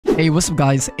Hey, what's up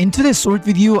guys? In today's short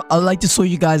video, I'd like to show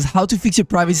you guys how to fix your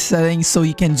privacy settings so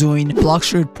you can join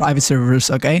BloxFruits private servers,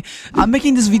 okay? I'm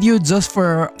making this video just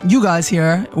for you guys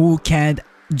here who can't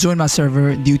join my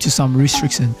server due to some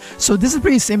restriction. So this is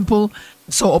pretty simple.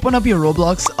 So open up your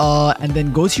Roblox and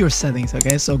then go to your settings,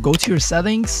 okay? So go to your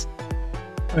settings.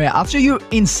 Right, after you're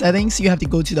in settings, you have to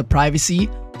go to the privacy.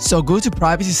 So go to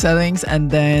privacy settings, and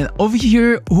then over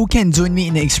here, who can join me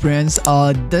in the experience,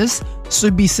 this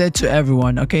should be set to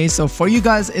everyone. Okay, so for you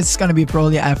guys, it's gonna be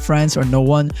probably I have friends or no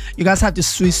one. You guys have to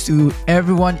switch to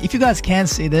everyone. If you guys can't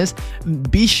see this,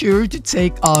 be sure to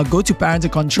take go to parental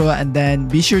control, and then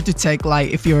be sure to take like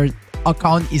if your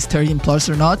account is 13 plus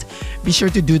or not. Be sure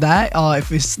to do that.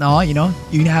 If it's not, you know,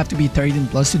 you have to be 13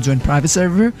 plus to join private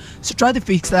server. So try to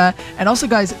fix that. And also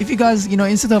guys, if you guys, you know,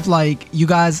 instead of like you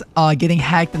guys getting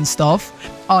hacked and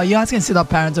stuff, you guys can set up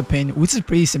parental pin, which is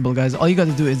pretty simple guys. All you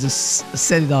gotta do is just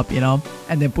set it up, you know,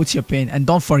 and then put your pin, and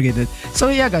don't forget it. So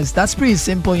yeah guys, that's pretty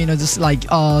simple, you know, just like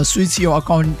switch your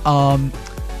account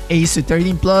age to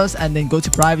 13 plus, and then go to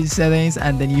privacy settings,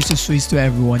 and then you should switch to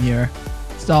everyone here.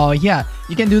 So yeah,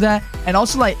 you can do that. And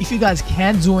also like if you guys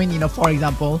can't join, you know, for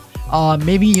example,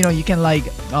 maybe, you know, you can like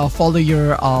follow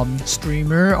your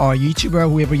streamer or YouTuber,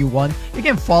 whoever you want. You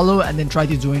can follow and then try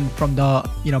to join from the,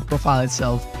 you know, profile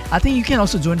itself. I think you can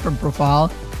also join from profile,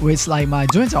 which like my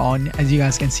joins are on, as you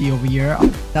guys can see over here.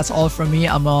 That's all from me.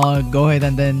 I'm gonna go ahead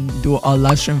and then do a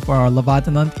live stream for our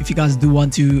Leviathan. If you guys do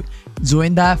want to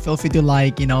join that, feel free to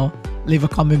like, you know, leave a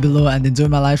comment below and then join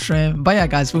my live stream. But yeah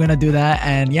guys, we're gonna do that,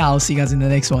 and yeah, I'll see you guys in the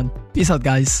next one. Peace out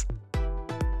guys.